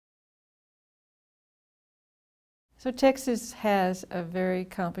So Texas has a very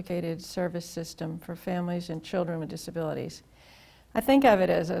complicated service system for families and children with disabilities. I think of it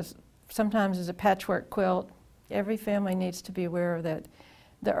as sometimes as a patchwork quilt. Every family needs to be aware of that.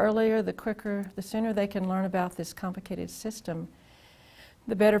 The earlier, the quicker, the sooner they can learn about this complicated system,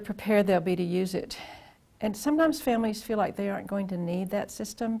 the better prepared they'll be to use it. And sometimes families feel like they aren't going to need that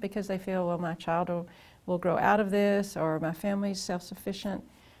system because they feel, well, my child will grow out of this, or my family's self-sufficient.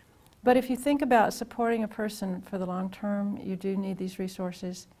 But if you think about supporting a person for the long term, you do need these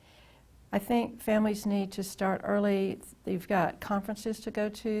resources. I think families need to start early. You've got conferences to go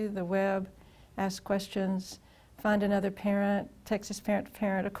to, the web, ask questions, find another parent. Texas Parent to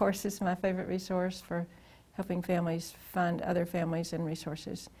Parent, of course, is my favorite resource for helping families find other families and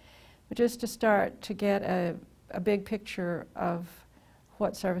resources. But just to start to get a big picture of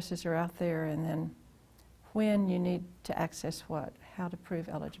what services are out there, and then when you need to access what, how to prove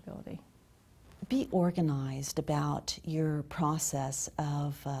eligibility. Be organized about your process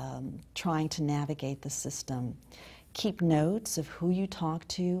of trying to navigate the system. Keep notes of who you talk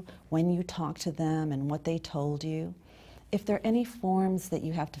to, when you talk to them, and what they told you. If there are any forms that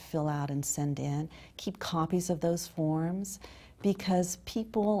you have to fill out and send in, keep copies of those forms, because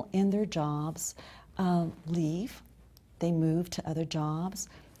people in their jobs leave. They move to other jobs.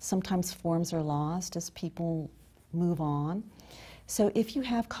 Sometimes forms are lost as people move on. So if you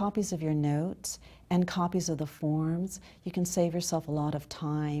have copies of your notes and copies of the forms, you can save yourself a lot of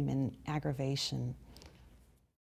time and aggravation.